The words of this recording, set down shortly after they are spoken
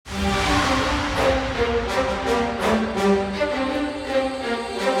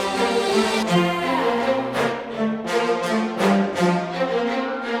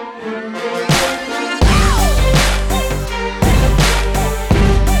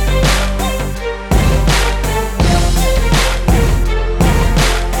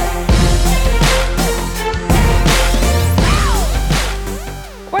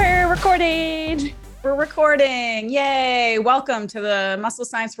welcome to the Muscle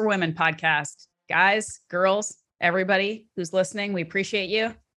Science for Women podcast. Guys, girls, everybody who's listening, we appreciate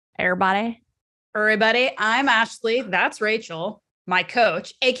you. Everybody, I'm Ashley. That's Rachel, my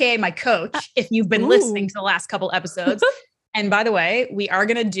coach, aka my coach, if you've been listening to the last couple episodes. And by the way, we are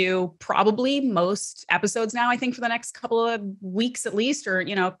going to do probably most episodes now, I think, for the next couple of weeks at least, or,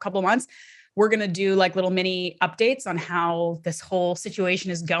 a couple of months. We're going to do like little mini updates on how this whole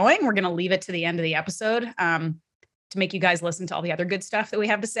situation is going. We're going to leave it to the end of the episode to make you guys listen to all the other good stuff that we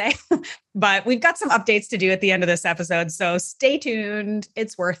have to say. But we've got some updates to do at the end of this episode. So stay tuned.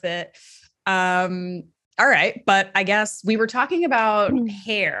 It's worth it. All right. But I guess we were talking about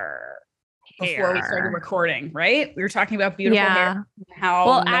hair before we started recording, right? We were talking about beautiful hair.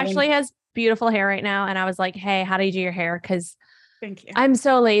 Ashley has beautiful hair right now. And I was like, hey, how do you do your hair? Because thank you. I'm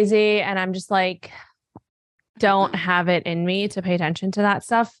so lazy and I'm just like, don't have it in me to pay attention to that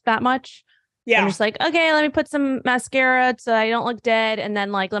stuff that much. Yeah. I'm just like, okay, let me put some mascara so I don't look dead. And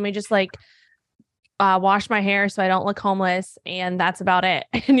then like, let me just like wash my hair so I don't look homeless. And that's about it.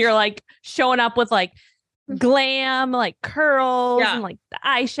 And you're like showing up with like glam, like curls and like the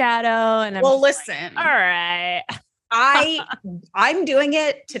eyeshadow. And I'm listen, like, all right. I'm doing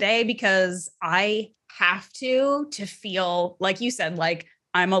it today because I have to feel, like you said, like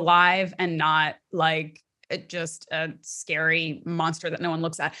I'm alive and not like just a scary monster that no one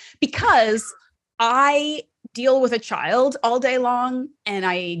looks at, because I deal with a child all day long and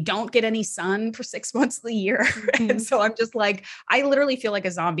I don't get any sun for 6 months of the year. And so I'm just like, I literally feel like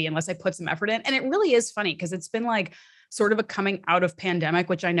a zombie unless I put some effort in. And it really is funny because it's been like sort of a coming out of pandemic,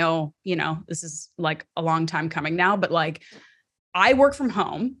 which I know, this is like a long time coming now, but like I work from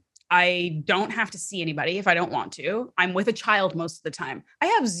home. I don't have to see anybody if I don't want to. I'm with a child most of the time. I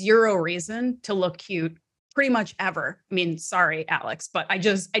have zero reason to look cute pretty much ever. I mean, sorry, Alex, but I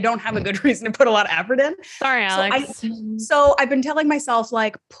don't have a good reason to put a lot of effort in. Sorry, Alex. So I've been telling myself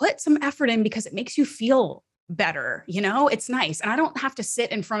like, put some effort in because it makes you feel better. It's nice. And I don't have to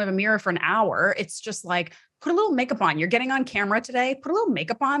sit in front of a mirror for an hour. It's just like, put a little makeup on. You're getting on camera today, put a little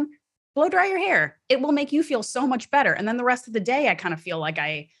makeup on, blow dry your hair. It will make you feel so much better. And then the rest of the day, I kind of feel like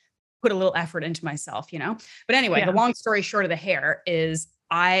I put a little effort into myself, But anyway, the long story short of the hair is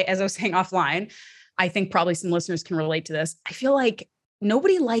as I was saying offline, I think probably some listeners can relate to this. I feel like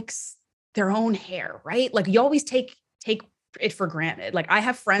nobody likes their own hair, right? Like you always take it for granted. Like I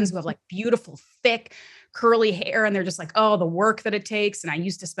have friends who have like beautiful, thick, curly hair and they're just like, oh, the work that it takes. And I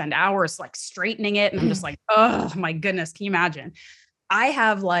used to spend hours like straightening it. And I'm just like, oh my goodness, can you imagine? I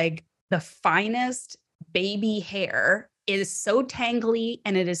have like the finest baby hair. It is so tangly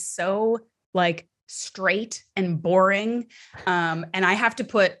and it is so like straight and boring. And I have to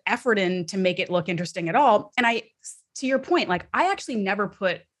put effort in to make it look interesting at all. And to your point, like I actually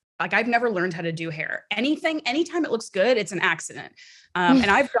I've never learned how to do hair. Anytime it looks good, it's an accident.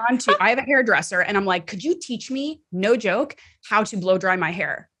 And I have a hairdresser and I'm like, could you teach me, no joke, how to blow dry my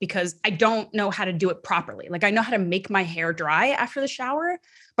hair? Because I don't know how to do it properly. Like I know how to make my hair dry after the shower,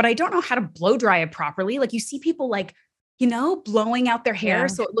 but I don't know how to blow dry it properly. Like you see people like, blowing out their hair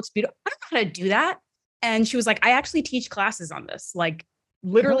so it looks beautiful. I don't know how to do that. And she was like, I actually teach classes on this. Like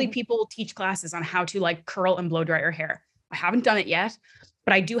literally people teach classes on how to like curl and blow dry your hair. I haven't done it yet,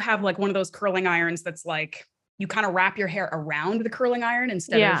 but I do have like one of those curling irons that's like, you kind of wrap your hair around the curling iron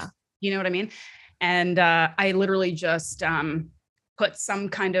instead of, you know what I mean? And I literally just put some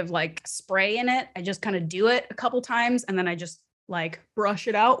kind of like spray in it. I just kind of do it a couple times and then I just like brush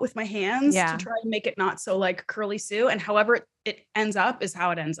it out with my hands to try and make it not so like curly Sue. And however it ends up is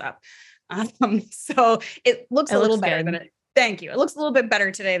how it ends up. So it looks a little better than it. Thank you. It looks a little bit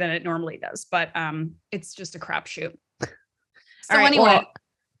better today than it normally does, but it's just a crapshoot. So anyway,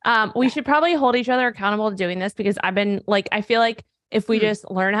 we should probably hold each other accountable to doing this because I've been like, I feel like if we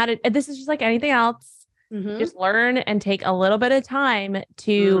just learn how to, this is just like anything else, just learn and take a little bit of time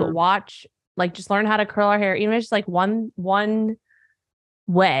to watch, like just learn how to curl our hair, even if it's just like one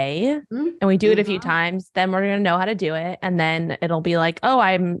way and we do it a few times, then we're going to know how to do it. And then it'll be like, oh,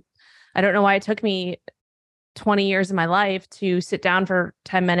 I don't know why it took me 20 years of my life to sit down for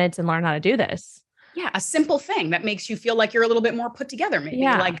 10 minutes and learn how to do this. Yeah. A simple thing that makes you feel like you're a little bit more put together. Maybe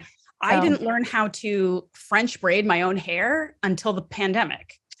like I didn't learn how to French braid my own hair until the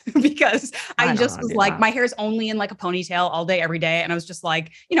pandemic because I just was like, my hair's only in like a ponytail all day, every day. And I was just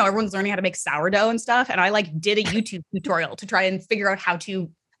like, everyone's learning how to make sourdough and stuff. And I like did a YouTube tutorial to try and figure out how to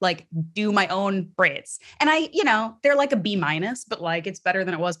like do my own braids. And they're like a B-, but like, it's better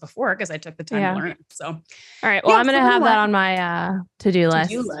than it was before because I took the time to learn it. So, all right. Well, I'm going to have that on my to-do list.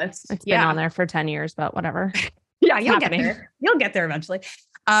 To-do list. It's been on there for 10 years, but whatever. Yeah, you'll get there. You'll get there eventually.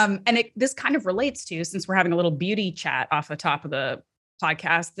 And this kind of relates to, since we're having a little beauty chat off the top of the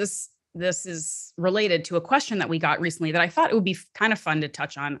podcast, this is related to a question that we got recently that I thought it would be kind of fun to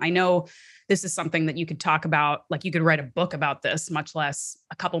touch on. I know this is something that you could talk about, like you could write a book about this, much less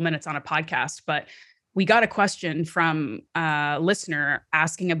a couple minutes on a podcast. But we got a question from a listener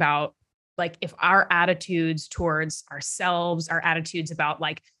asking about, like, if our attitudes towards ourselves, our attitudes about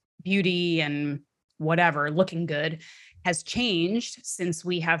like beauty and whatever, looking good, has changed since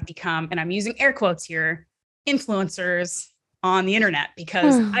we have become, and I'm using air quotes here, influencers on the internet,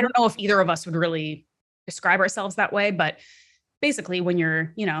 because I don't know if either of us would really describe ourselves that way. But basically, when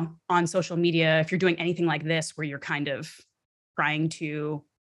you're, on social media, if you're doing anything like this, where you're kind of trying to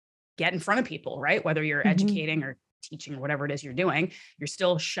get in front of people, right? Whether you're educating or teaching or whatever it is you're doing, you're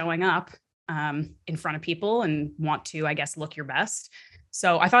still showing up in front of people and want to, I guess, look your best.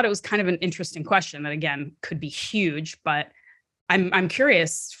 So I thought it was kind of an interesting question that, again, could be huge, but I'm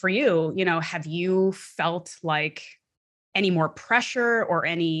curious for you, have you felt like any more pressure or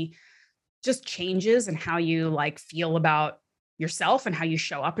any just changes in how you like feel about yourself and how you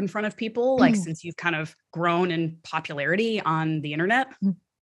show up in front of people, like since you've kind of grown in popularity on the internet?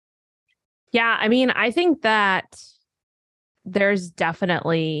 Yeah, I mean, I think that there's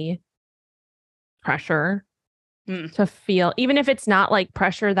definitely pressure to feel, even if it's not like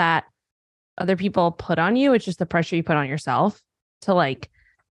pressure that other people put on you, it's just the pressure you put on yourself to like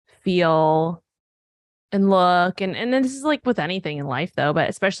feel and look. And then this is like with anything in life though, but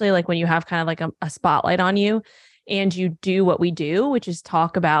especially like when you have kind of like a spotlight on you and you do what we do, which is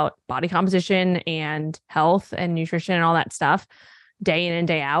talk about body composition and health and nutrition and all that stuff day in and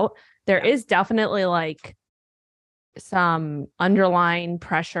day out. There is definitely like some underlying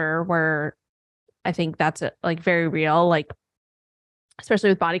pressure where I think that's like very real, like especially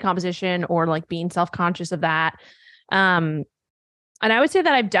with body composition or like being self-conscious of that. And I would say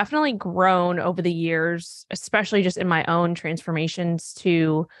that I've definitely grown over the years, especially just in my own transformations,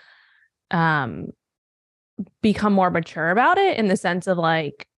 to become more mature about it, in the sense of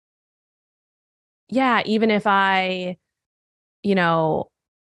like, yeah, even if I,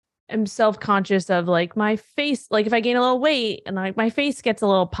 am self-conscious of like my face, like if I gain a little weight and like my face gets a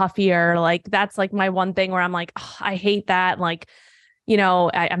little puffier, like that's like my one thing where I'm like, oh, I hate that. And, like,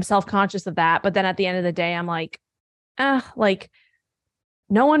 I'm self-conscious of that. But then at the end of the day, I'm like, like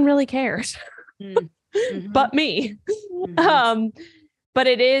no one really cares but me. But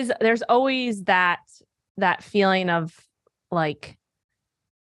there's always that feeling of like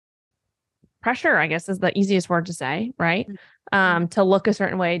pressure, I guess is the easiest word to say, right? To look a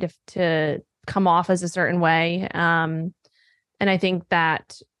certain way, to come off as a certain way. And I think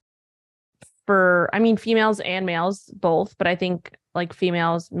that females and males both, but I think like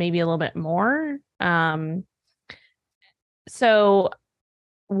females maybe a little bit more. So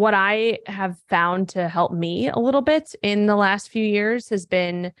what I have found to help me a little bit in the last few years has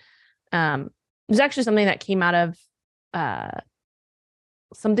been, it was actually something that came out of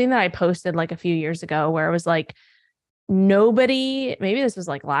something that I posted like a few years ago, where it was like, maybe this was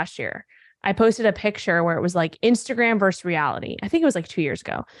like last year, I posted a picture where it was like Instagram versus reality. I think it was like 2 years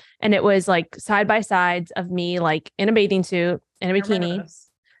ago. And it was like side by sides of me, like in a bathing suit, in a bikini.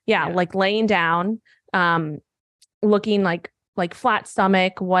 Yeah. Like laying down, looking like flat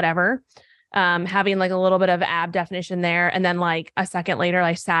stomach, whatever, having like a little bit of ab definition there. And then like a second later,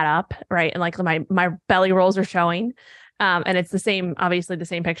 I sat up, right. And like my belly rolls are showing. And it's obviously the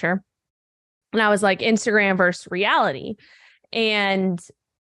same picture. And I was like, Instagram versus reality. And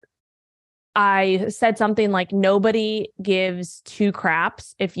I said something like, nobody gives two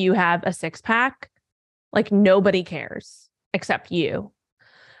craps if you have a six pack. Like nobody cares except you.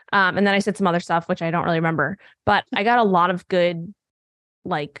 And then I said some other stuff, which I don't really remember, but I got a lot of good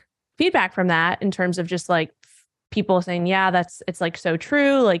like feedback from that, in terms of just like people saying, yeah, it's like so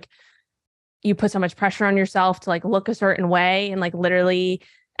true. Like you put so much pressure on yourself to like look a certain way, and like literally,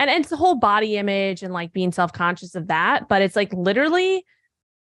 and it's the whole body image and like being self-conscious of that. But it's like literally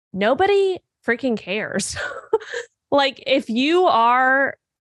nobody freaking cares. Like if you are,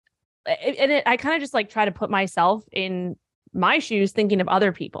 I kind of just like try to put myself in my shoes, thinking of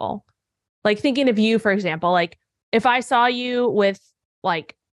other people, like thinking of you, for example, like if I saw you with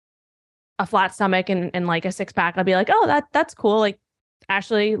like a flat stomach and like a six pack, I'd be like, oh, that's cool. Like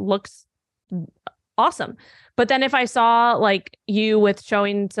Ashley looks awesome. But then if I saw like you with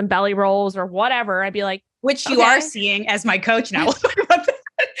showing some belly rolls or whatever, I'd be like, which you are seeing as my coach now. We'll talk about that.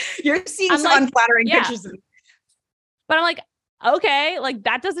 You're seeing some unflattering pictures. But I'm like, okay, like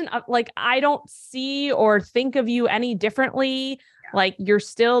that doesn't like, I don't see or think of you any differently. Yeah. Like you're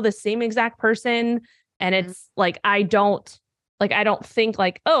still the same exact person. And it's like, I don't Like, I don't think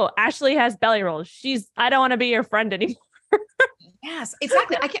like, oh, Ashley has belly rolls. I don't want to be your friend anymore. Yes,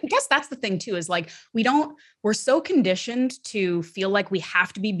 exactly. I guess that's the thing too, is like, we're so conditioned to feel like we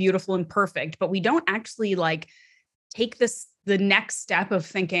have to be beautiful and perfect, but we don't actually like take the next step of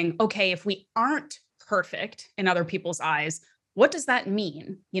thinking, okay, if we aren't perfect in other people's eyes, what does that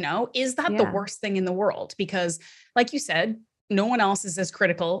mean? Is that the worst thing in the world? Because like you said, no one else is as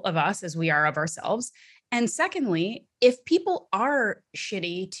critical of us as we are of ourselves. And secondly, if people are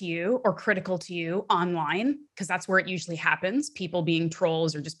shitty to you or critical to you online, because that's where it usually happens, people being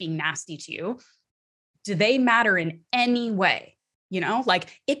trolls or just being nasty to you, do they matter in any way?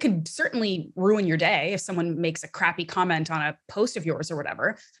 Like it could certainly ruin your day if someone makes a crappy comment on a post of yours or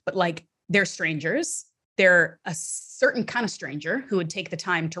whatever, but like they're strangers. They're a certain kind of stranger who would take the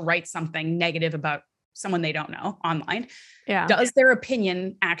time to write something negative about someone they don't know online. Yeah. Does their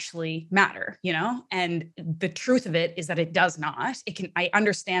opinion actually matter? And the truth of it is that it does not. I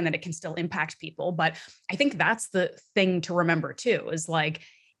understand that it can still impact people, but I think that's the thing to remember too, is like,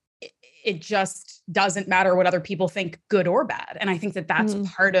 it just doesn't matter what other people think, good or bad. And I think that that's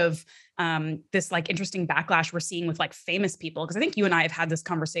part of this like interesting backlash we're seeing with like famous people. Cause I think you and I have had this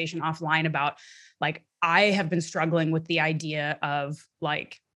conversation offline about like, I have been struggling with the idea of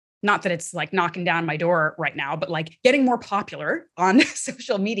like, not that it's like knocking down my door right now, but like getting more popular on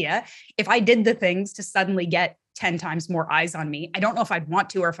social media. If I did the things to suddenly get 10 times more eyes on me, I don't know if I'd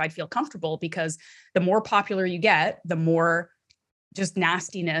want to or if I'd feel comfortable, because the more popular you get, the more just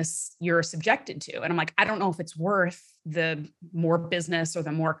nastiness you're subjected to. And I'm like, I don't know if it's worth the more business or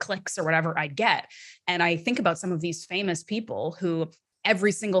the more clicks or whatever I get. And I think about some of these famous people who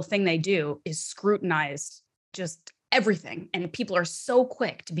every single thing they do is scrutinized, just everything. And people are so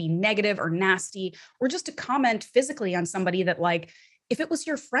quick to be negative or nasty, or just to comment physically on somebody that like, if it was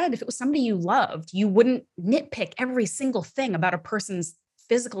your friend, if it was somebody you loved, you wouldn't nitpick every single thing about a person's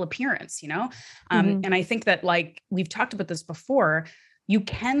physical appearance, And I think that like we've talked about this before, you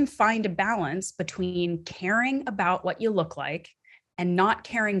can find a balance between caring about what you look like and not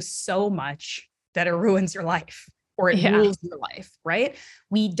caring so much that it ruins your life or it rules your life, right?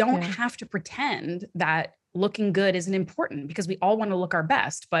 We don't have to pretend that looking good isn't important, because we all want to look our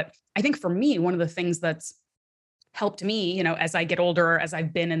best. But I think for me, one of the things that's helped me, as I get older, as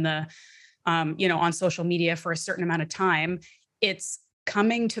I've been in the, on social media for a certain amount of time, it's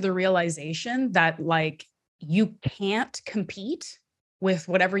coming to the realization that like you can't compete with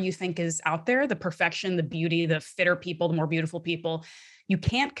whatever you think is out there, the perfection, the beauty, the fitter people, the more beautiful people. You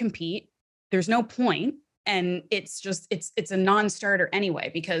can't compete. There's no point. And it's just, it's a non-starter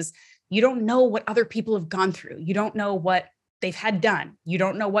anyway, because you don't know what other people have gone through. You don't know what they've had done. You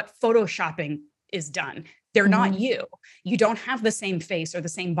don't know what photoshopping is done. They're not you. You don't have the same face or the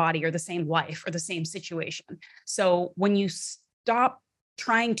same body or the same life or the same situation. So when you stop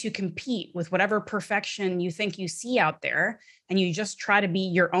trying to compete with whatever perfection you think you see out there, and you just try to be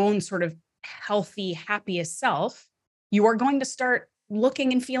your own sort of healthy, happiest self, you are going to start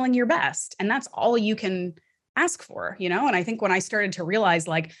looking and feeling your best. And that's all you can ask for, And I think when I started to realize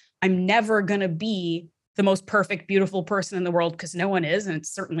like, I'm never going to be the most perfect, beautiful person in the world, because no one is, and it's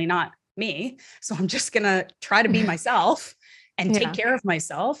certainly not me. So I'm just going to try to be myself and take care of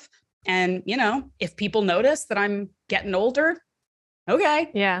myself. And, if people notice that I'm getting older, okay.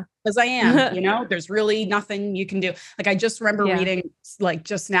 Yeah. Because I am, there's really nothing you can do. Like I just remember reading like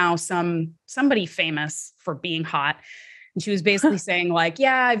just now somebody famous for being hot. And she was basically saying like,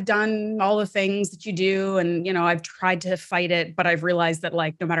 yeah, I've done all the things that you do. And, I've tried to fight it, but I've realized that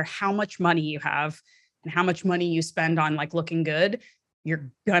like, no matter how much money you have and how much money you spend on like looking good,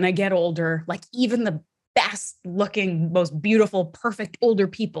 you're gonna get older. Like even the best looking, most beautiful, perfect older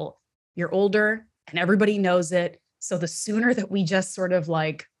people, you're older and everybody knows it. So the sooner that we just sort of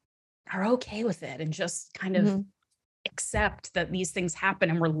like are okay with it and just kind of accept that these things happen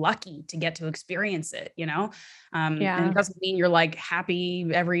and we're lucky to get to experience it, and it doesn't mean you're like happy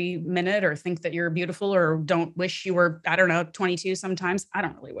every minute or think that you're beautiful or don't wish you were, I don't know, 22 sometimes. I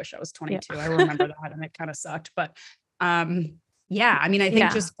don't really wish I was 22. I remember that and it kind of sucked, but yeah, I mean, I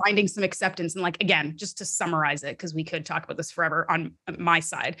think just finding some acceptance and like, again, just to summarize it, because we could talk about this forever on my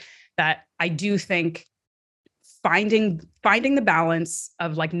side, that I do think finding the balance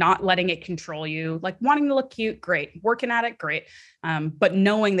of like not letting it control you, like wanting to look cute, great, working at it, great. But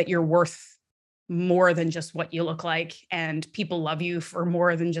knowing that you're worth more than just what you look like, and people love you for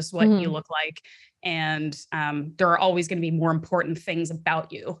more than just what you look like. And there are always going to be more important things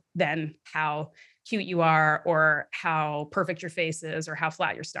about you than how cute you are or how perfect your face is or how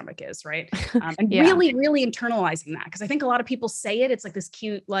flat your stomach is, right? And Yeah. really, really internalizing that. Because I think a lot of people say it, it's like this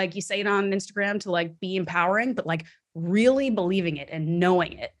cute, like you say it on Instagram to like be empowering, but like really believing it and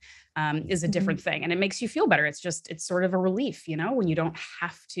knowing it is a different thing. And it makes you feel better. It's sort of a relief, you know, when you don't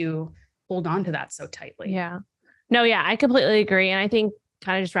have to hold on to that so tightly. Yeah. No, yeah, I completely agree. And I think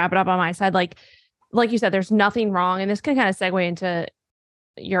kind of just wrap it up on my side, like you said, there's nothing wrong. And this can kind of segue into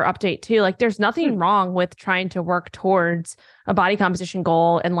your update too. Like there's nothing wrong with trying to work towards a body composition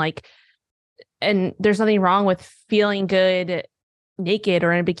goal and there's nothing wrong with feeling good naked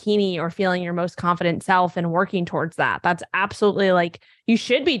or in a bikini or feeling your most confident self and working towards that. That's absolutely like, you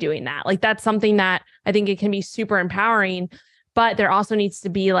should be doing that. Like that's something that I think it can be super empowering, but there also needs to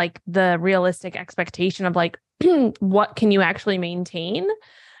be like the realistic expectation of like, what can you actually maintain?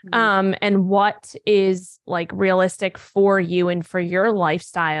 And what is like realistic for you and for your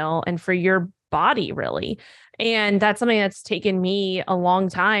lifestyle and for your body really. And that's something that's taken me a long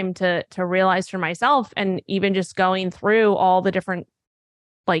time to realize for myself. And even just going through all the different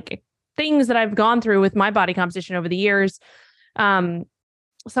like things that I've gone through with my body composition over the years.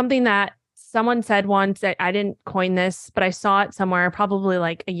 Something that someone said once, that I didn't coin this, but I saw it somewhere probably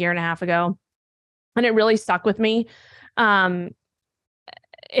like a year and a half ago. And it really stuck with me.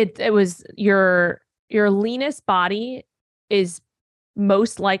 It was your leanest body is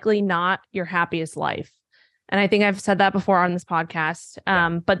most likely not your happiest life. And I think I've said that before on this podcast.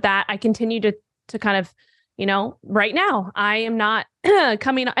 But that I continue to kind of, you know, right now I am not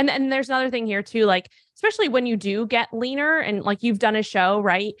coming. And there's another thing here too, like, especially when you do get leaner and like you've done a show,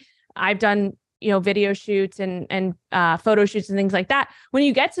 right? I've done, you know, video shoots and photo shoots and things like that. When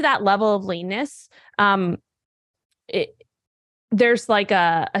you get to that level of leanness, there's like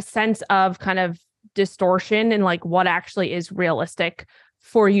a sense of kind of distortion in like what actually is realistic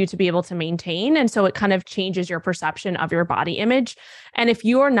for you to be able to maintain. And so it kind of changes your perception of your body image. And if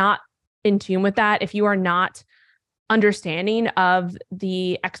you are not in tune with that, if you are not understanding of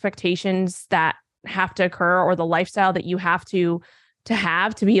the expectations that have to occur or the lifestyle that you have to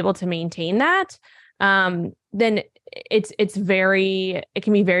have to be able to maintain that, then it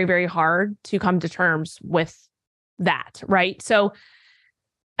can be very, very hard to come to terms with that. Right. So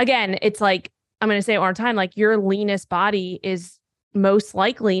again, it's like, I'm going to say it one more time, like your leanest body is most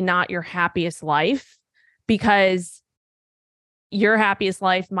likely not your happiest life, because your happiest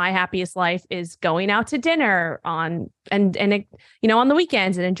life, my happiest life is going out to dinner on the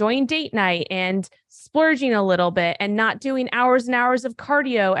weekends and enjoying date night and splurging a little bit and not doing hours and hours of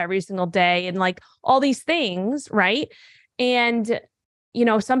cardio every single day and like all these things. Right. And, you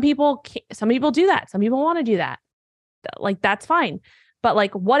know, some people do that. Some people want to do that. Like, that's fine. But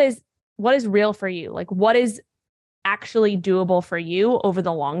like, what is real for you? Like, what is actually doable for you over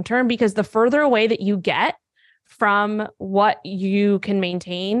the long term? Because the further away that you get from what you can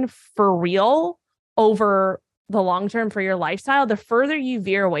maintain for real over the long term for your lifestyle, the further you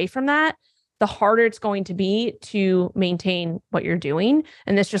veer away from that, the harder it's going to be to maintain what you're doing.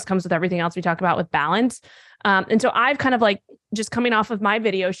 And this just comes with everything else we talk about with balance. And so I've kind of like just coming off of my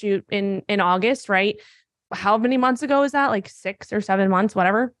video shoot in August, right? How many months ago is that? Like 6 or 7 months,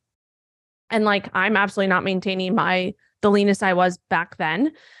 whatever. And like, I'm absolutely not maintaining the leanest I was back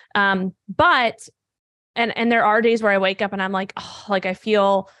then. But there are days where I wake up and I'm like, oh, like I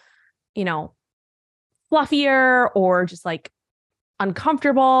feel, you know, fluffier or just like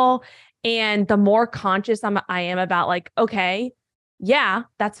uncomfortable. And the more conscious I am about like, okay, yeah,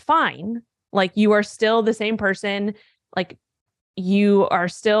 that's fine. Like you are still the same person. Like you are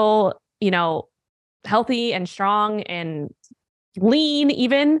still, you know, healthy and strong and lean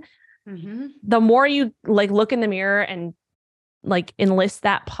even. The more you like look in the mirror and like enlist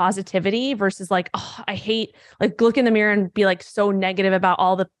that positivity versus like, oh, I hate, like look in the mirror and be like so negative about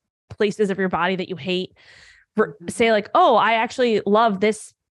all the places of your body that you hate. Say like, oh, I actually love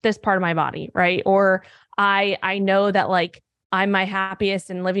this part of my body, right? Or I know that like I'm my happiest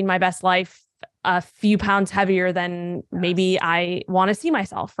and living my best life a few pounds heavier than maybe I want to see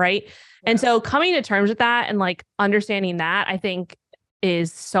myself, right? And so coming to terms with that and like understanding that, I think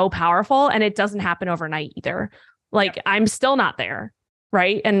is so powerful, and it doesn't happen overnight either. Like I'm still not there,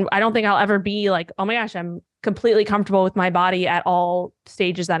 right? And I don't think I'll ever be like, oh my gosh, I'm completely comfortable with my body at all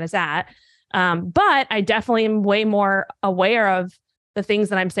stages that it's at. But I definitely am way more aware of the things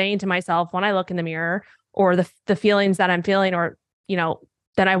that I'm saying to myself when I look in the mirror, or the feelings that I'm feeling, or, you know,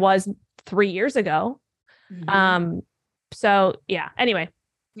 than I was 3 years ago. So yeah, anyway.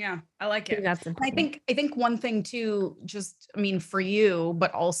 Yeah, I like it. I think one thing too, just, I mean, for you,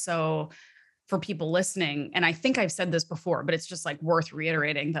 but also for people listening, and I think I've said this before, but it's just like worth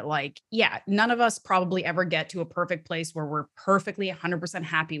reiterating that like, yeah, none of us probably ever get to a perfect place where we're perfectly 100%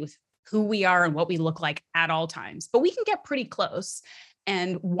 happy with who we are and what we look like at all times, but we can get pretty close.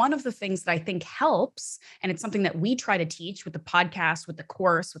 And one of the things that I think helps, and it's something that we try to teach with the podcast, with the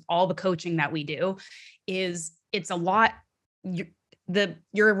course, with all the coaching that we do, is it's a lot,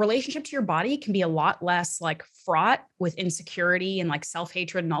 your relationship to your body can be a lot less like fraught with insecurity and like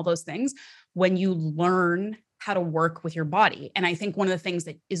self-hatred and all those things when you learn how to work with your body. And I think one of the things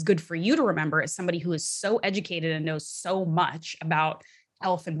that is good for you to remember as somebody who is so educated and knows so much about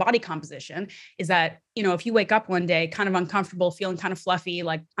health and body composition is that, you know, if you wake up one day kind of uncomfortable, feeling kind of fluffy,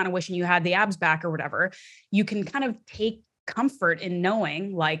 like kind of wishing you had the abs back or whatever, you can kind of take comfort in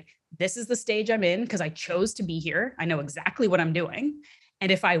knowing like, this is the stage I'm in because I chose to be here. I know exactly what I'm doing.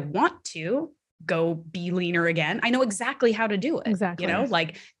 And if I want to go be leaner again, I know exactly how to do it. Exactly. You know,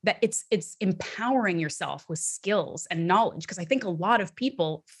 like that it's empowering yourself with skills and knowledge. Cause I think a lot of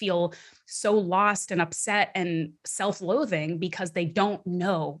people feel so lost and upset and self-loathing because they don't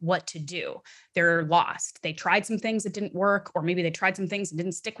know what to do. They're lost. They tried some things that didn't work, or maybe they tried some things and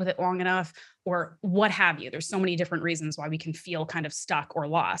didn't stick with it long enough, or what have you. There's so many different reasons why we can feel kind of stuck or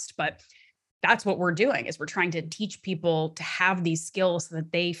lost, but that's what we're doing is we're trying to teach people to have these skills so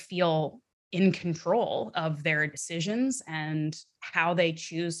that they feel in control of their decisions and how they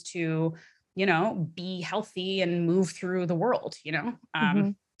choose to, you know, be healthy and move through the world, you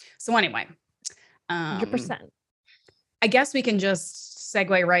know? So anyway, 100%. I guess we can just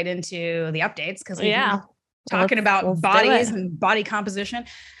segue right into the updates because talking about bodies and body composition.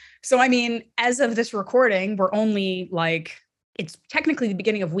 So, I mean, as of this recording, we're only like, it's technically the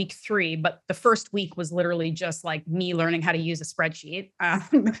beginning of week 3, but the first week was literally just like me learning how to use a spreadsheet.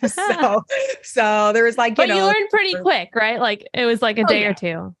 So there was like, you learned pretty quick, right? Like it was like a day or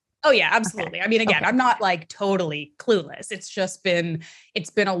two. Oh yeah, absolutely. Okay. I mean, again, I'm not like totally clueless.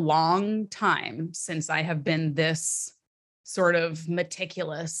 It's been a long time since I have been this sort of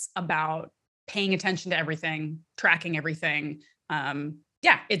meticulous about paying attention to everything, tracking everything.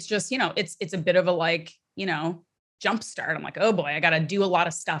 It's just, you know, it's a bit of a like, you know, jumpstart. I'm like, oh boy, I got to do a lot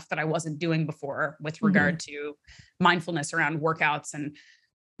of stuff that I wasn't doing before with regard to mindfulness around workouts and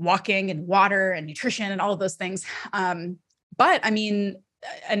walking and water and nutrition and all of those things. But I mean,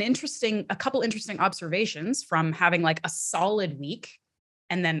 a couple interesting observations from having like a solid week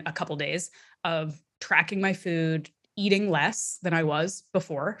and then a couple days of tracking my food, eating less than I was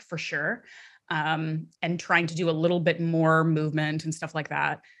before, for sure. And trying to do a little bit more movement and stuff like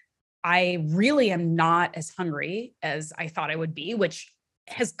that. I really am not as hungry as I thought I would be, which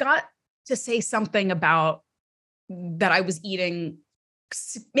has got to say something about that I was eating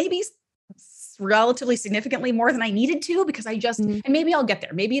maybe relatively significantly more than I needed to, because I just, and maybe I'll get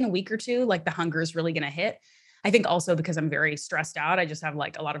there, maybe in a week or two, like the hunger is really going to hit. I think also because I'm very stressed out, I just have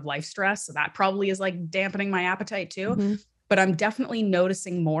like a lot of life stress. So that probably is like dampening my appetite too. But I'm definitely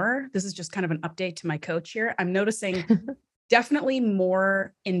noticing more. This is just kind of an update to my coach here. I'm noticing definitely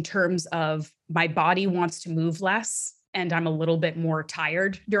more in terms of my body wants to move less and I'm a little bit more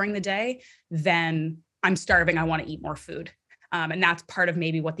tired during the day than I'm starving. I want to eat more food. And that's part of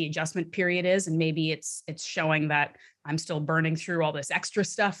maybe what the adjustment period is. And maybe it's showing that I'm still burning through all this extra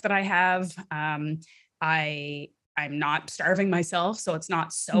stuff that I have. I'm not starving myself, so it's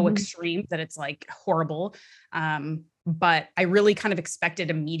not so extreme that it's like horrible. But I really kind of expected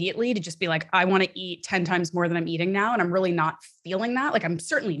immediately to just be like, I want to eat 10 times more than I'm eating now. And I'm really not feeling that. Like I'm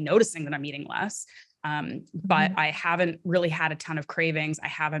certainly noticing that I'm eating less. But I haven't really had a ton of cravings. I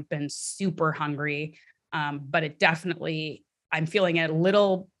haven't been super hungry. But it definitely, I'm feeling a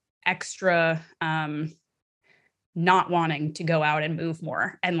little extra, not wanting to go out and move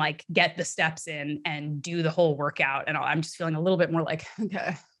more and like get the steps in and do the whole workout. And I'm just feeling a little bit more like,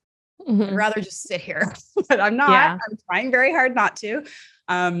 okay, I'd rather just sit here, but I'm not. I'm trying very hard not to.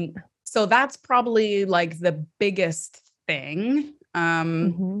 So that's probably like the biggest thing.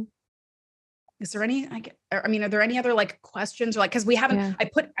 Is there any, I mean, are there any other like questions or like, cause we haven't,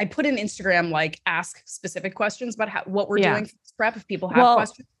 I put in Instagram, like ask specific questions about what we're doing for this prep if people have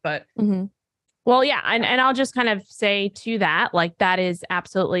questions, but. Well, yeah. And I'll just kind of say to that, like, that is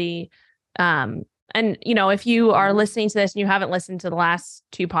absolutely, and, you know, if you are listening to this and you haven't listened to the last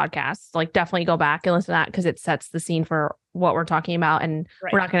 2 podcasts, like definitely go back and listen to that because it sets the scene for what we're talking about. And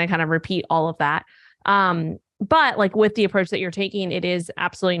we're not going to kind of repeat all of that. But like with the approach that you're taking, it is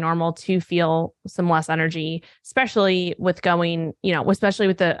absolutely normal to feel some less energy, especially with going, you know, especially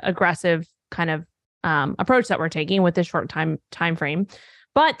with the aggressive kind of approach that we're taking with this short time frame.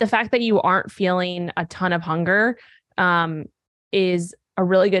 But the fact that you aren't feeling a ton of hunger is a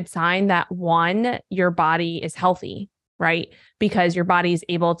really good sign that one, your body is healthy, right? Because your body is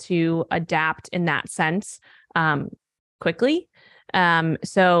able to adapt in that sense quickly.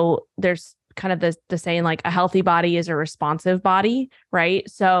 So there's kind of the saying like a healthy body is a responsive body, right?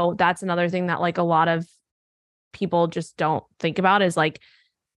 So that's another thing that like a lot of people just don't think about is like,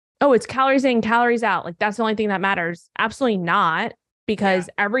 oh, it's calories in, calories out. Like that's the only thing that matters. Absolutely not, because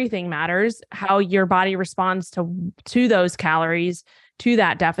everything matters. How your body responds to those calories, to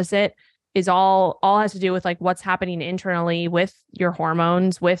that deficit is all has to do with like what's happening internally with your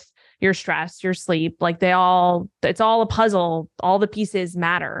hormones, with your stress, your sleep. Like it's all a puzzle. All the pieces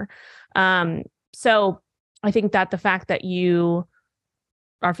matter. So I think that the fact that you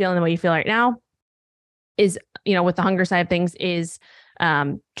are feeling the way you feel right now is, with the hunger side of things is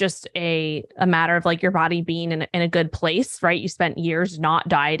just a matter of like your body being in a good place, right? You spent years not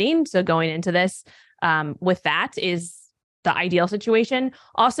dieting. So going into this with that is the ideal situation.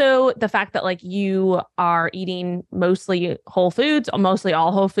 Also, the fact that like you are eating mostly whole foods, mostly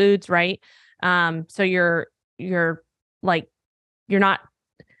all whole foods, right? So you're like, you're not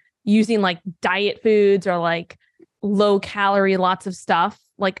using like diet foods or like low calorie, lots of stuff.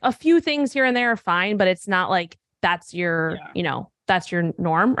 Like a few things here and there are fine, but it's not like that's your, that's your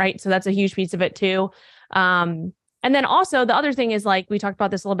norm, right? So that's a huge piece of it too. And then also the other thing is like, we talked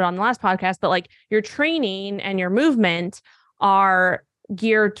about this a little bit on the last podcast, but like your training and your movement are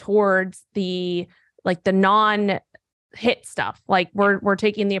geared towards the non-hit stuff. Like we're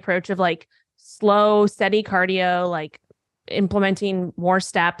taking the approach of like slow, steady cardio, like implementing more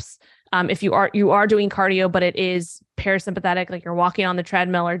steps. If you are doing cardio, but it is parasympathetic, like you're walking on the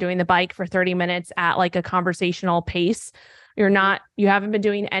treadmill or doing the bike for 30 minutes at like a conversational pace, you haven't been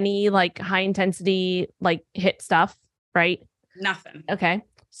doing any like high intensity, like hit stuff, right? Nothing. Okay.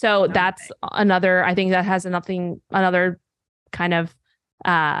 So that's another, I think that has another kind of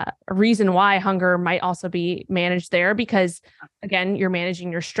reason why hunger might also be managed there, because again, you're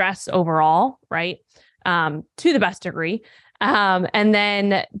managing your stress overall, right? To the best degree. And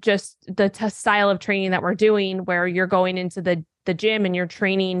then just the style of training that we're doing where you're going into the gym and you're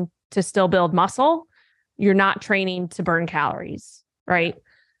training to still build muscle. You're not training to burn calories, right?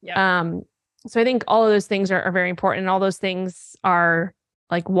 Yeah. So I think all of those things are very important. And all those things are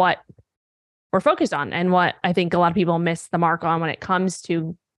like what we're focused on and what I think a lot of people miss the mark on when it comes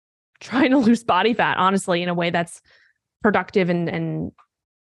to trying to lose body fat, honestly, in a way that's productive and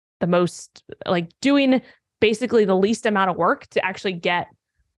the most like doing basically the least amount of work to actually get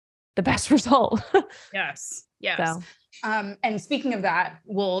the best result. Yes. So. And speaking of that,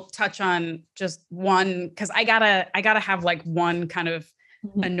 we'll touch on just one, because I gotta have like one kind of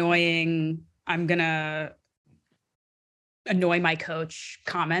annoying, I'm gonna annoy my coach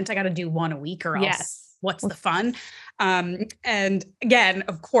comment. I gotta do one a week or else what's the fun? And again,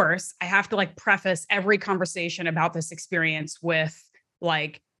 of course, I have to like preface every conversation about this experience with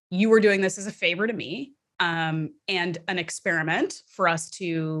like, you were doing this as a favor to me, and an experiment for us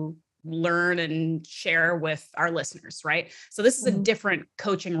to learn and share with our listeners, right? So this is a different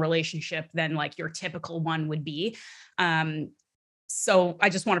coaching relationship than like your typical one would be. So I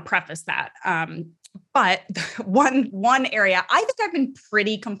just want to preface that. But one area, I think I've been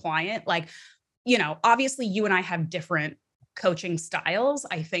pretty compliant. Like, obviously you and I have different coaching styles.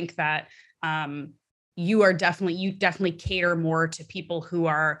 I think that you definitely cater more to people who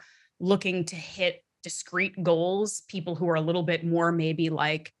are looking to hit discrete goals, people who are a little bit more maybe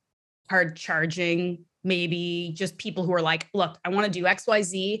like hard charging, maybe just people who are like, look, I want to do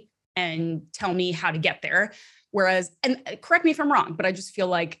XYZ and tell me how to get there. Whereas, and correct me if I'm wrong, but I just feel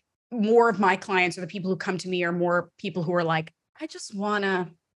like more of my clients or the people who come to me are more people who are like, I just want to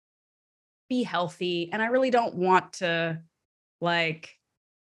be healthy. And I really don't want to like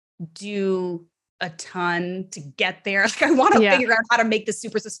do a ton to get there. Like I want to figure out how to make this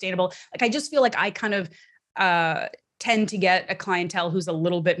super sustainable. Like, I just feel like I kind of tend to get a clientele who's a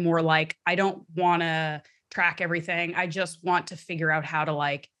little bit more like, I don't want to track everything. I just want to figure out how to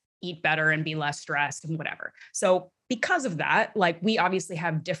like eat better and be less stressed and whatever. So because of that, like we obviously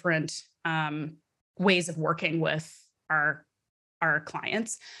have different ways of working with our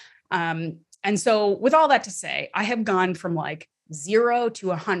clients. And so with all that to say, I have gone from like 0 to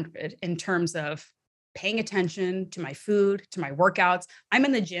 100 in terms of paying attention to my food, to my workouts. I'm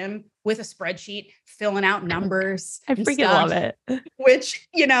in the gym with a spreadsheet, filling out numbers. I freaking love it. Which,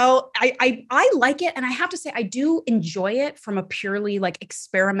 I like it. And I have to say, I do enjoy it from a purely like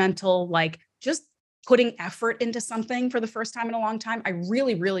experimental, like just putting effort into something for the first time in a long time. I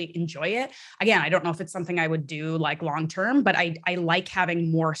really, really enjoy it. Again, I don't know if it's something I would do like long term, but I like having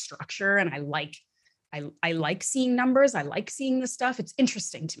more structure and I like I like seeing numbers. I like seeing this stuff. It's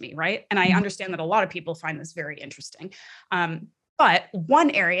interesting to me, right? And I understand that a lot of people find this very interesting. But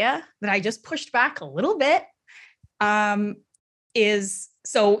one area that I just pushed back a little bit is,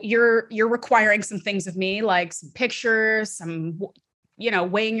 so you're requiring some things of me, like some pictures, some,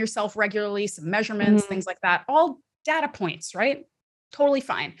 weighing yourself regularly, some measurements, things like that, all data points, right? Totally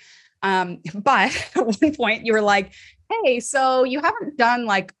fine. But at one point you were like, hey, so you haven't done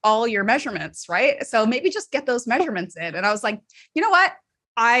like all your measurements, right? So maybe just get those measurements in. And I was like, you know what?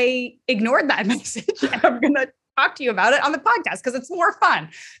 I ignored that message. And I'm going to talk to you about it on the podcast because it's more fun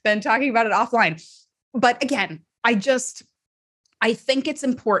than talking about it offline. But again, I think it's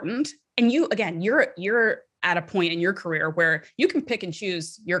important. And you're at a point in your career where you can pick and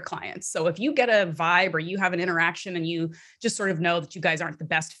choose your clients. So if you get a vibe or you have an interaction and you just sort of know that you guys aren't the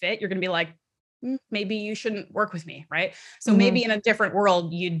best fit, you're going to be like, maybe you shouldn't work with me. Right. So maybe in a different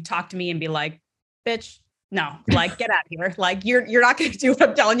world, you'd talk to me and be like, bitch, no, like, get out of here. Like, you're not going to do what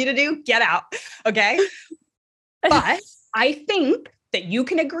I'm telling you to do. Get out. Okay. But I think that you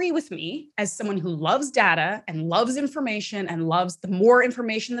can agree with me as someone who loves data and loves information and loves the more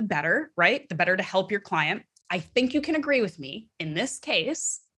information, the better, right? The better to help your client. I think you can agree with me in this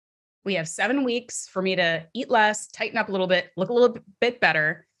case. We have 7 weeks for me to eat less, tighten up a little bit, look a little bit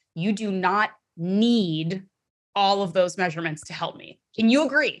better. You do not need all of those measurements to help me. Can you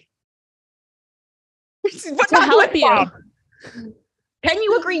agree? To help you. Can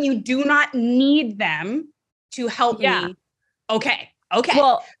you agree you do not need them to help me? Okay.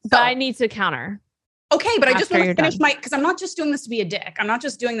 Well, but I need to counter. Okay, but I just want to finish because I'm not just doing this to be a dick. I'm not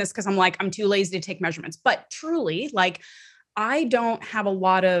just doing this because I'm like, I'm too lazy to take measurements. But truly, like, I don't have a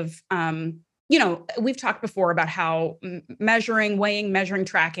lot of, we've talked before about how measuring, weighing, measuring,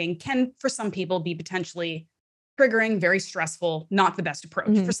 tracking can, for some people, be potentially triggering, very stressful, not the best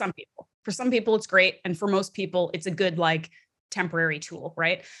approach for some people. For some people, it's great. And for most people, it's a good, like, temporary tool,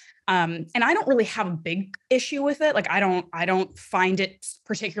 right? And I don't really have a big issue with it. Like, I don't find it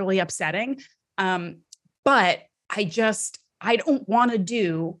particularly upsetting. But I don't want to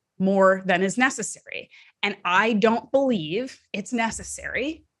do more than is necessary. And I don't believe it's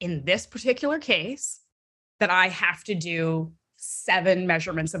necessary in this particular case that I have to do 7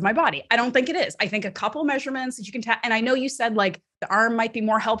 measurements of my body. I don't think it is. I think a couple measurements that you can and I know you said like the arm might be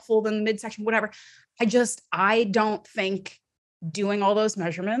more helpful than the midsection, whatever. I don't think doing all those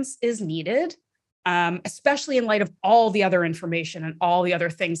measurements is needed, especially in light of all the other information and all the other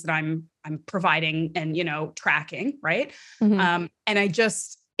things that I'm providing and, tracking. Right. And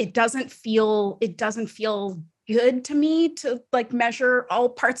it doesn't feel good to me to like measure all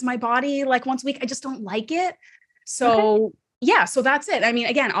parts of my body like once a week. I just don't like it. So yeah, so that's it. I mean,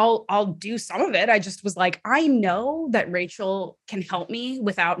 again, I'll do some of it. I just was like, I know that Rachel can help me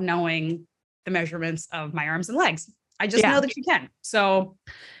without knowing the measurements of my arms and legs. I just know that you can. So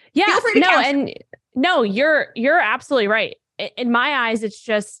yeah, you're absolutely right. In my eyes, it's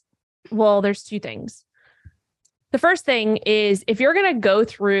just, well, there's 2 things. The first thing is if you're going to go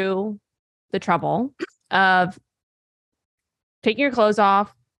through the trouble of taking your clothes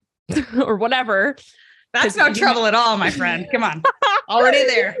off or whatever. That's no trouble at all, my friend. Come on. Already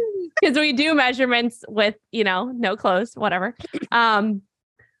there. Because we do measurements with, no clothes, whatever.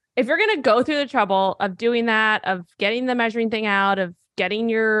 If you're going to go through the trouble of doing that, of getting the measuring thing out, of getting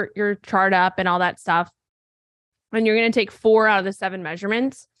your chart up and all that stuff, and you're going to take 4 out of the 7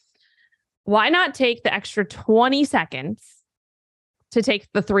 measurements, why not take the extra 20 seconds to take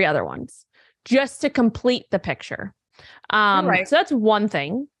the 3 other ones just to complete the picture? Right. So that's one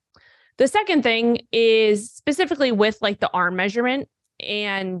thing. The second thing is specifically with like the arm measurement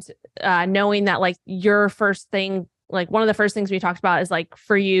and knowing that like your first thing, like one of the first things we talked about is like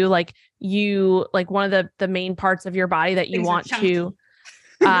for you, like one of the main parts of your body that you things want to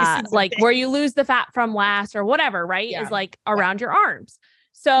like where you lose the fat from last or whatever, right? Yeah. Is like around your arms.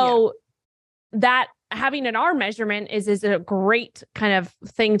 So that having an arm measurement is a great kind of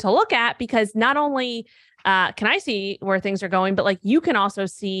thing to look at, because not only can I see where things are going, but like you can also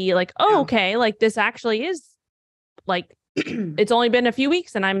see like, oh, okay, like this actually is like it's only been a few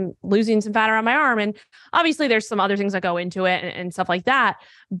weeks and I'm losing some fat around my arm. And obviously there's some other things that go into it and stuff like that.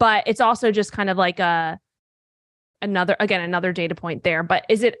 But it's also just kind of like another data point there. But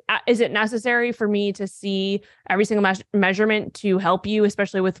is it necessary for me to see every single measurement to help you,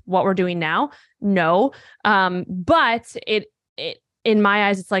 especially with what we're doing now? No. But it in my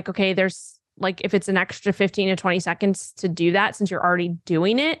eyes, it's like, okay, there's like, if it's an extra 15 to 20 seconds to do that, since you're already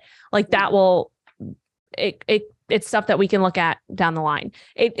doing it, like that will, it's stuff that we can look at down the line.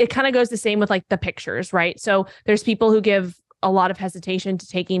 It kind of goes the same with like the pictures, right? So there's people who give a lot of hesitation to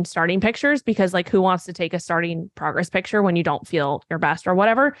taking starting pictures because like who wants to take a starting progress picture when you don't feel your best or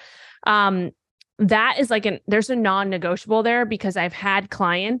whatever. That is like there's a non-negotiable there because I've had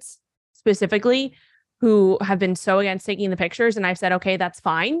clients specifically who have been so against taking the pictures and I've said, okay, that's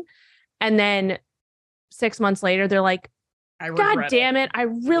fine. And then 6 months later, they're like, God damn it. I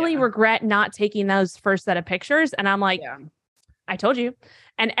really regret not taking those first set of pictures. And I'm like, I told you.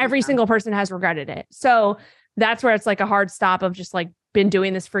 And every single person has regretted it. So that's where it's like a hard stop of just like been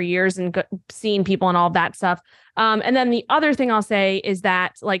doing this for years and seeing people and all of that stuff. And then the other thing I'll say is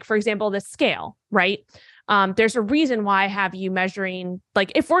that, like, for example, the scale, right? There's a reason why I have you measuring,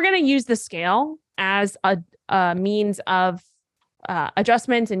 like, if we're going to use the scale as a means of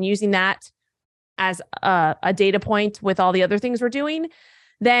adjustment and using that as a data point with all the other things we're doing,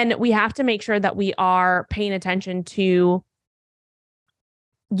 then we have to make sure that we are paying attention to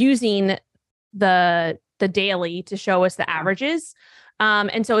using the daily to show us the averages.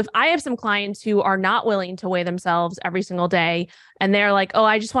 And so if I have some clients who are not willing to weigh themselves every single day and they're like, oh,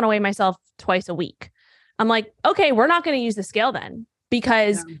 I just want to weigh myself twice a week. I'm like, okay, we're not going to use the scale then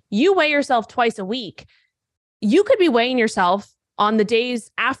because you weigh yourself twice a week. You could be weighing yourself on the days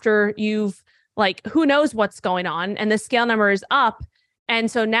after you've like, who knows what's going on and the scale number is up.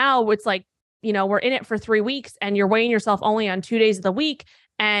 And so now it's like, you know, we're in it for 3 weeks and you're weighing yourself only on 2 days of the week.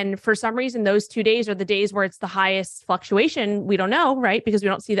 And for some reason, those 2 days are the days where it's the highest fluctuation. We don't know, right? Because we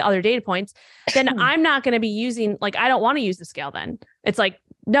don't see the other data points. Then I'm not going to be using, like, I don't want to use the scale then. It's like,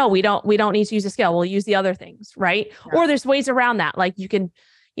 no, we don't need to use the scale. We'll use the other things, right? Yeah. Or there's ways around that. Like you can,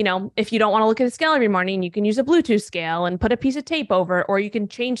 you know, if you don't want to look at the scale every morning, you can use a Bluetooth scale and put a piece of tape over it, or you can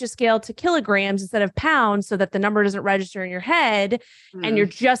change the scale to kilograms instead of pounds so that the number doesn't register in your head and you're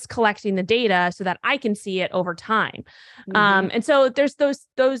just collecting the data so that I can see it over time. And so there's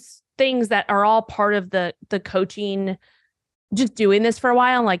those things that are all part of the coaching, just doing this for a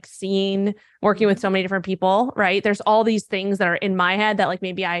while, like working with so many different people, right? There's all these things that are in my head that like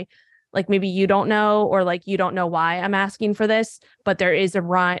maybe you don't know, or like you don't know why I'm asking for this, but there's a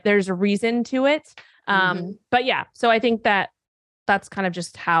reason to it. But yeah, so I think that's kind of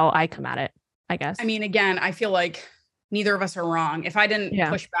just how I come at it, I guess. I mean, again, I feel like neither of us are wrong. If I didn't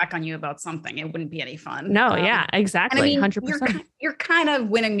push back on you about something, it wouldn't be any fun. No, yeah, exactly. And I mean, 100%. You're kind of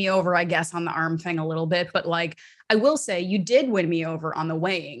winning me over, I guess, on the arm thing a little bit, but like, I will say you did win me over on the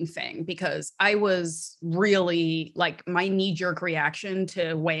weighing thing because I was really like, my knee-jerk reaction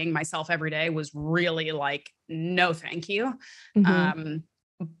to weighing myself every day was really like, no, thank you.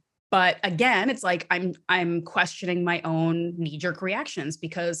 But again, it's like, I'm questioning my own knee-jerk reactions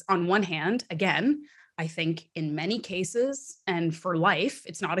because on one hand, again, I think in many cases and for life,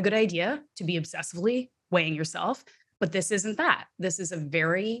 it's not a good idea to be obsessively weighing yourself, but this isn't that. This is a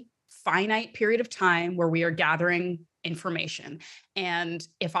very finite period of time where we are gathering information. And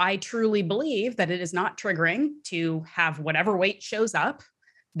if I truly believe that it is not triggering to have whatever weight shows up,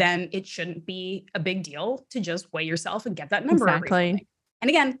 then it shouldn't be a big deal to just weigh yourself and get that number. Exactly. And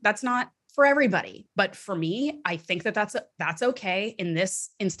again, that's not for everybody, but for me, I think that that's okay in this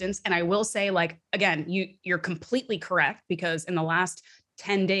instance. And I will say, like, again, you're completely correct because in the last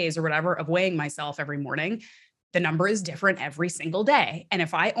 10 days or whatever of weighing myself every morning, the number is different every single day. And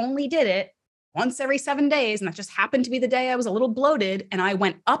if I only did it once every 7 days, and that just happened to be the day I was a little bloated and I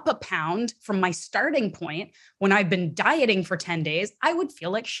went up a pound from my starting point when I've been dieting for 10 days, I would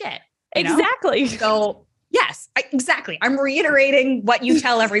feel like shit. Exactly. So yes, exactly. I'm reiterating what you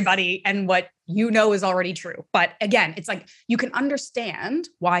tell everybody and what you know is already true. But again, it's like you can understand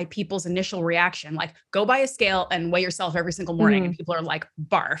why people's initial reaction, like go buy a scale and weigh yourself every single morning. And people are like,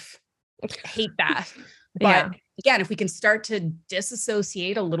 barf, hate that. But again, if we can start to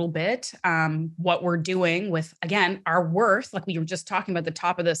disassociate a little bit what we're doing with, again, our worth, like we were just talking about at the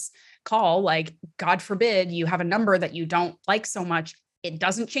top of this call, like God forbid you have a number that you don't like so much. It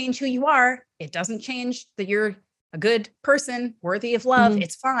doesn't change who you are. It doesn't change that you're a good person, worthy of love.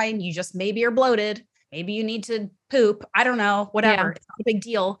 It's fine. You just maybe are bloated. Maybe you need to poop. I don't know, whatever. It's not a big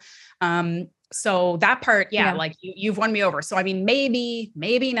deal. So that part, like you've won me over. So, I mean, maybe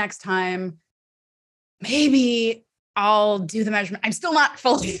next time, maybe I'll do the measurement. I'm still not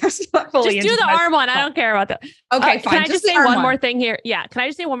fully. Just do the arm one. I don't care about that. Okay, fine. Can I just say one more thing here? Yeah. Can I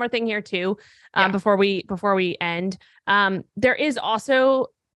just say one more thing here too? Before we end, there is also,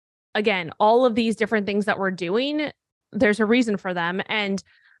 again, all of these different things that we're doing, there's a reason for them. And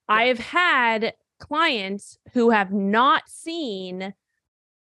I've had clients who have not seen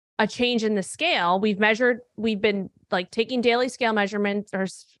a change in the scale. We've been like taking daily scale measurements or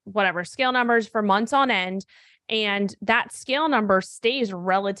whatever scale numbers for months on end. And that scale number stays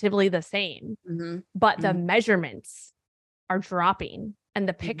relatively the same, but the measurements are dropping and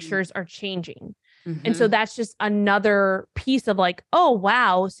the pictures are changing. And so that's just another piece of like, oh,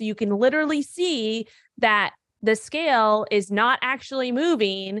 wow. So you can literally see that the scale is not actually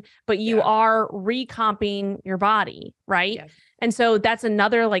moving, but you are recomping your body. Right. Yeah. And so that's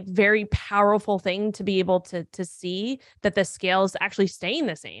another like very powerful thing to be able to see that the scale is actually staying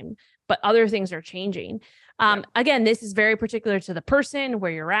the same, but other things are changing. Again, this is very particular to the person, where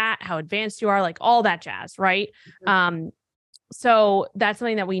you're at, how advanced you are, like all that jazz. Right. So that's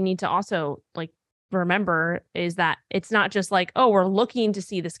something that we need to also like remember, is that it's not just like, oh, we're looking to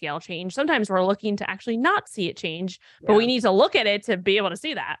see the scale change. Sometimes we're looking to actually not see it change, but we need to look at it to be able to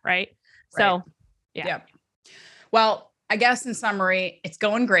see that. Right. So, yeah. Well, I guess in summary, it's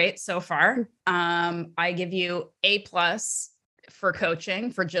going great so far. I give you A+ for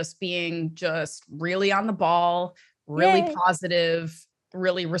coaching, for just being just really on the ball, really positive,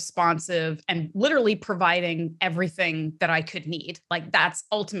 really responsive, and literally providing everything that I could need. Like that's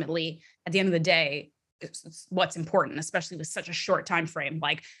ultimately, at the end of the day, it's what's important, especially with such a short time frame.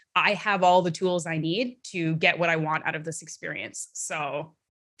 Like I have all the tools I need to get what I want out of this experience. So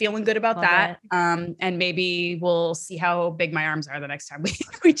feeling good about that. And maybe we'll see how big my arms are the next time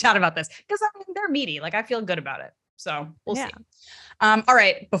we chat about this, because I mean, they're meaty. Like I feel good about it. So we'll see. All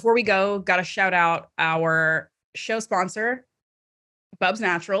right. Before we go, got to shout out our show sponsor, Bubs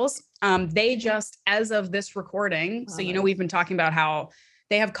Naturals. They just, as of this recording, so you know, we've been talking about how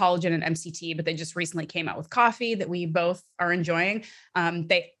they have collagen and MCT, but they just recently came out with coffee that we both are enjoying.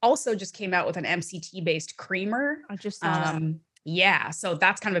 They also just came out with an MCT based creamer. I just saw that. Yeah. So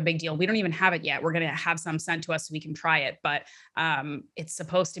that's kind of a big deal. We don't even have it yet. We're going to have some sent to us so we can try it, but it's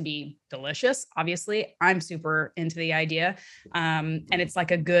supposed to be delicious. Obviously, I'm super into the idea. And it's like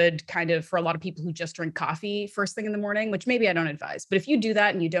a good kind of, for a lot of people who just drink coffee first thing in the morning, which maybe I don't advise, but if you do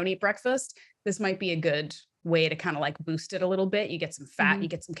that and you don't eat breakfast, this might be a good way to kind of like boost it a little bit. You get some fat, you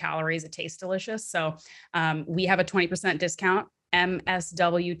get some calories, it tastes delicious. So we have a 20% discount,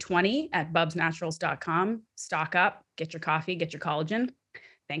 MSW20 at bubsnaturals.com. Stock up, get your coffee, get your collagen.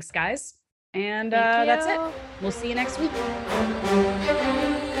 Thanks, guys. And that's it. We'll see you next week.